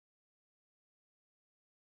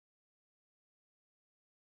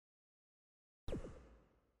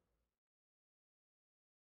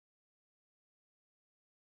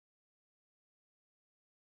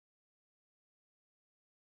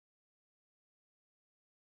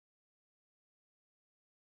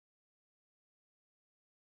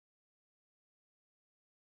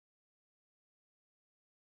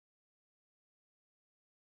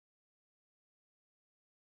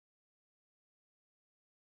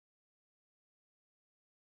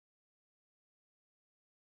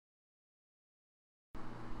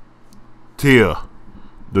Tia,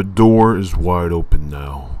 the door is wide open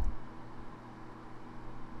now.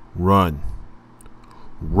 Run.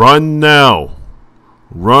 Run now.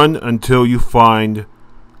 Run until you find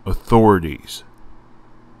authorities.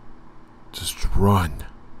 Just run.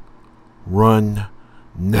 Run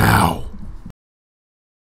now.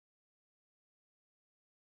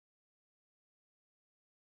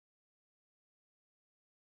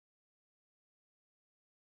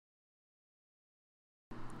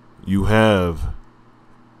 You have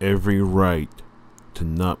every right to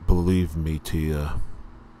not believe me, Tia.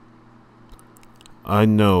 I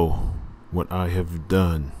know what I have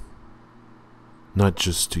done, not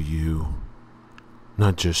just to you,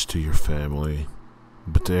 not just to your family,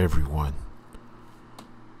 but to everyone.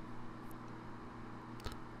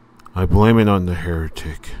 I blame it on the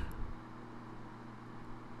heretic,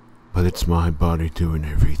 but it's my body doing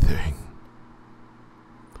everything.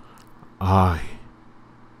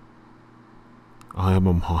 I am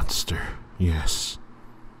a monster, yes.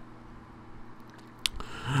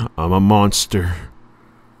 I'm a monster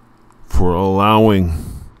for allowing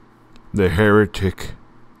the heretic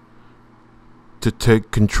to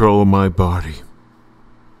take control of my body.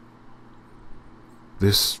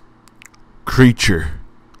 This creature,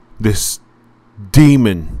 this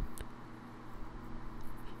demon,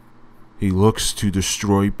 he looks to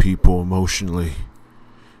destroy people emotionally.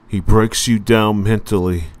 He breaks you down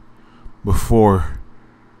mentally before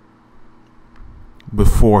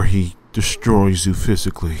he destroys you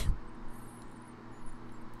physically.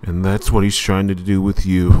 And that's what he's trying to do with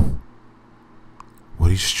you.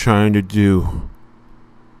 What he's trying to do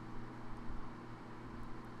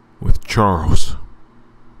with Charles.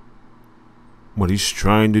 What he's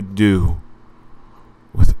trying to do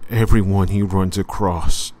with everyone he runs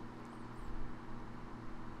across.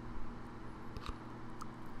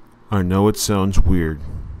 I know it sounds weird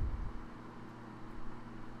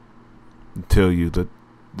to tell you that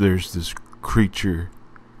there's this creature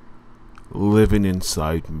living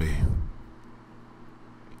inside me.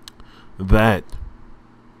 That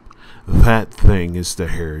thing is the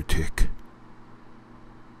heretic.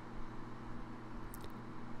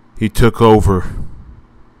 He took over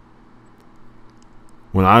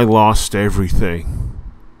when I lost everything.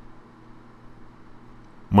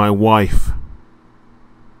 My wife,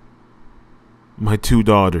 my 2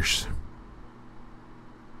 daughters,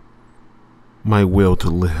 my will to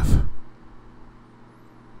live.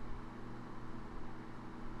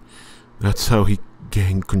 That's how he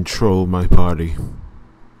gained control of my body.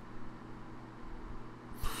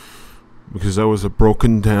 Because I was a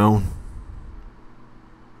broken down,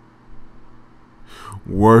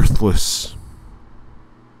 worthless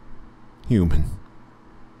human.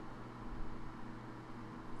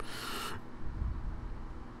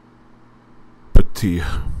 But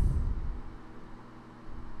Tia,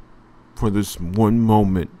 for this one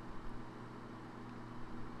moment,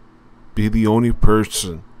 be the only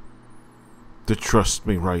person to trust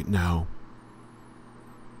me right now.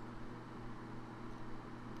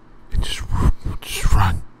 And just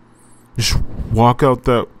run. Just walk out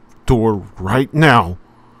that door right now.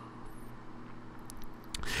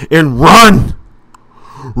 And run!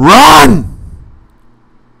 Run!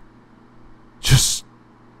 Just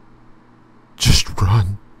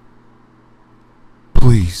run.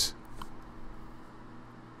 Please.